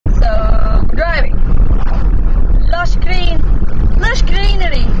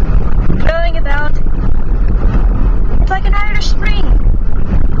Irish Spring.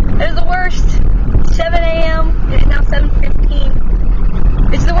 It is the worst 7 a.m. It is now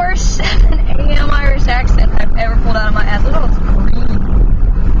 7:15. It's the worst 7 a.m. Irish accent I've ever pulled out of my ass. Look at all this green.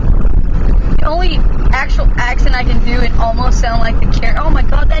 The only actual accent I can do and almost sound like the carrot. Oh my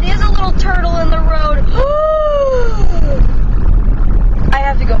god, that is a little turtle in the road. I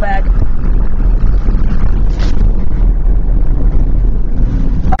have to go back.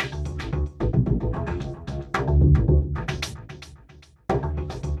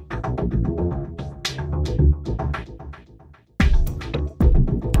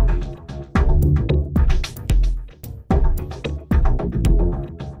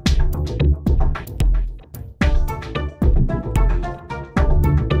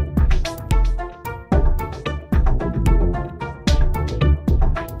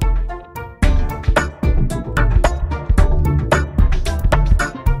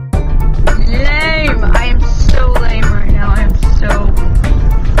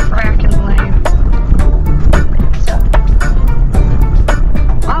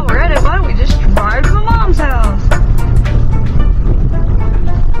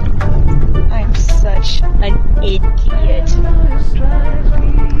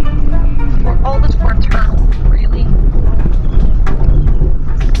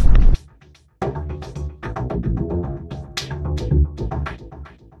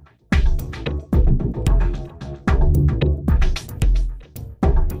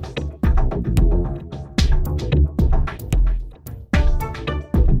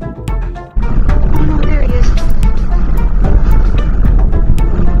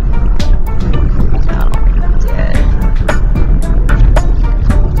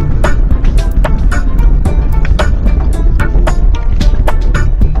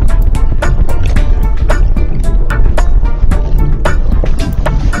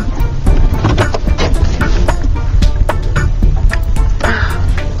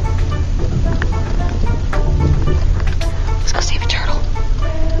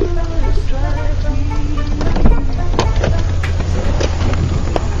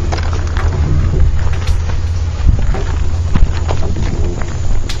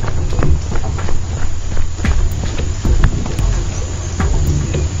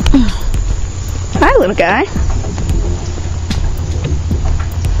 Hi, little guy.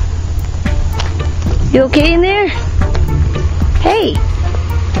 You okay in there? Hey.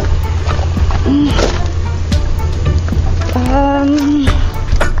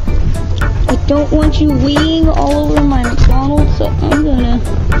 I don't want you weeing all over my McDonald's, so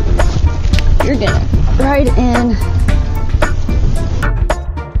you're gonna ride in.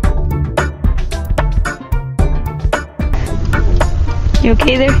 You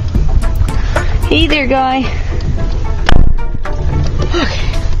okay there? Hey there, guy. Okay.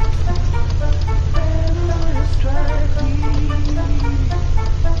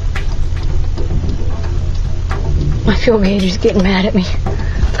 My fuel gauge is getting mad at me.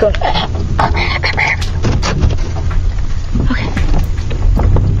 It's going. Okay.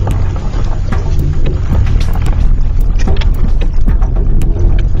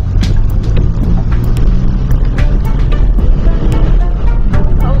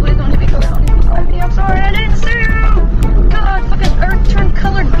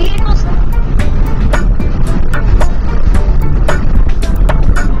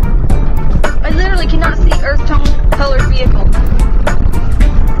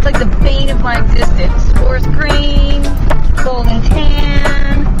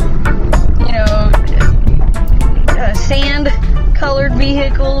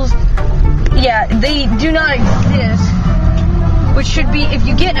 Vehicles, yeah, they do not exist. Which should be, if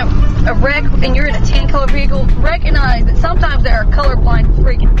you get in a wreck and you're in a tan color vehicle, recognize that sometimes there are colorblind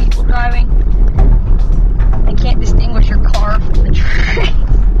freaking people driving. They can't distinguish your car from the train.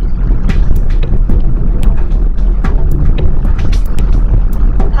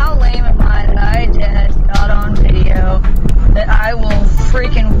 How lame am I that I just got on video that I will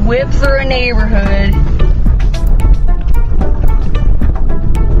freaking whip through a neighborhood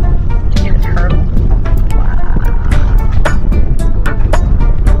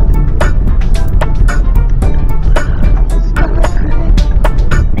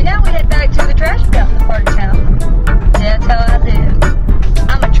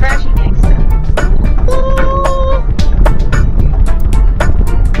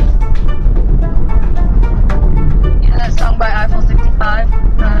by Eiffel 65.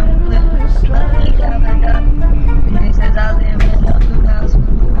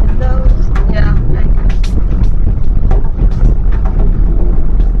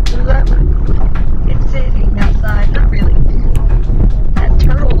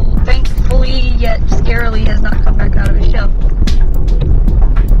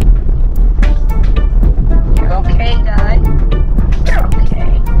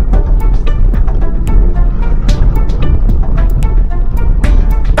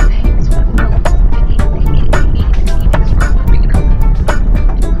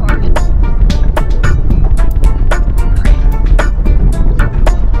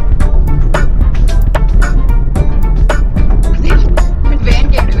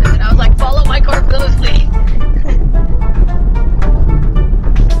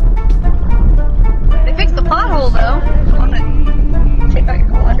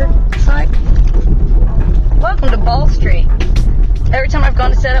 gone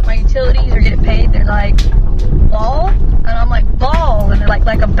to set up my utilities or get it paid, they're like, ball? And I'm like, ball. And they're like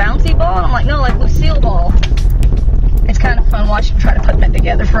a bouncy ball? And I'm like, no, like Lucille ball. It's kind of fun watching try to put that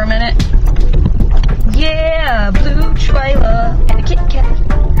together for a minute. Yeah, blue trailer and a Kit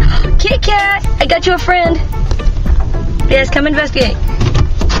Kat. Kit Kat, I got you a friend. Yes, come investigate.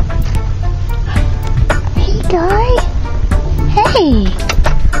 Hey, guy. Hey.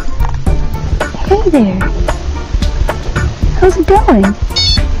 Hey there. How's it going?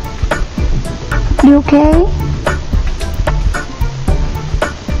 You okay?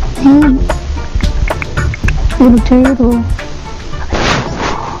 Hey. Little turtle.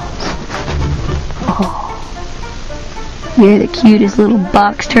 Oh. You're the cutest little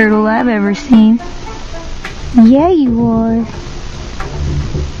box turtle I've ever seen. Yeah, you are.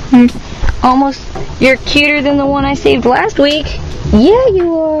 You're cuter than the one I saved last week. Yeah,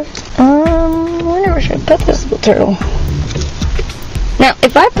 you are. I wonder where should I put this little turtle. Now,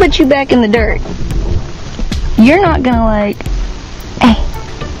 if I put you back in the dirt, you're not gonna like,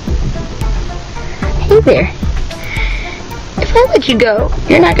 hey there. If I let you go,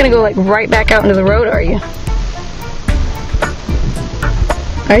 you're not gonna go like right back out into the road, are you?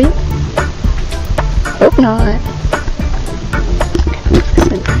 Are you? Hope not.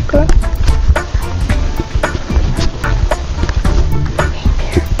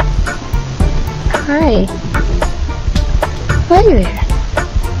 Hi. Hi there.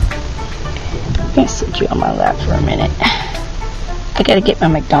 I'm gonna sit you on my lap for a minute. I gotta get my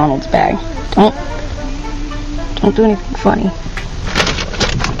McDonald's bag. Don't do anything funny.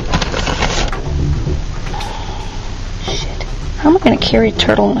 Shit. How am I gonna carry a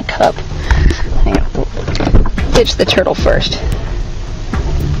turtle in a cup? Hang on. Ditch the turtle first.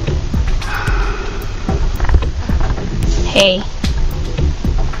 Hey.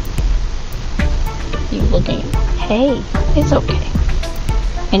 You looking? Hey, it's okay.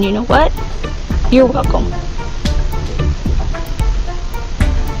 And you know what? You're welcome.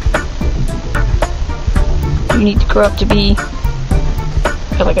 You need to grow up to be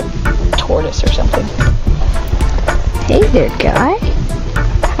like a tortoise or something. Hey there, guy.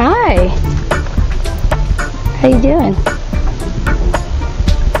 Hi. How you doing?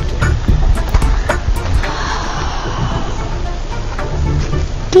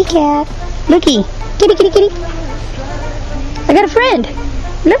 Kitty cat. Looky. Kitty, kitty, kitty. I got a friend.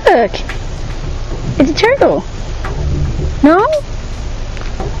 Look. It's a turtle. No?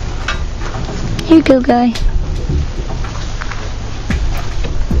 Here you go, guy.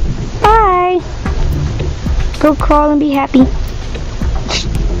 Bye. Go crawl and be happy.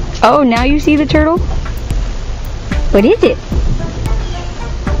 Oh, now you see the turtle? What is it?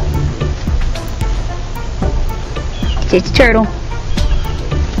 It's a turtle.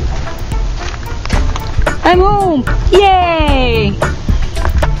 I'm home! Yay!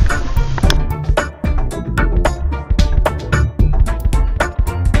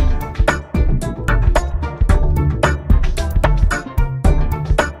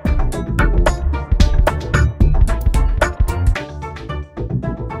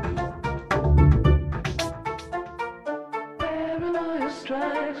 Paranoia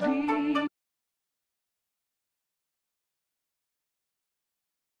strikes deep.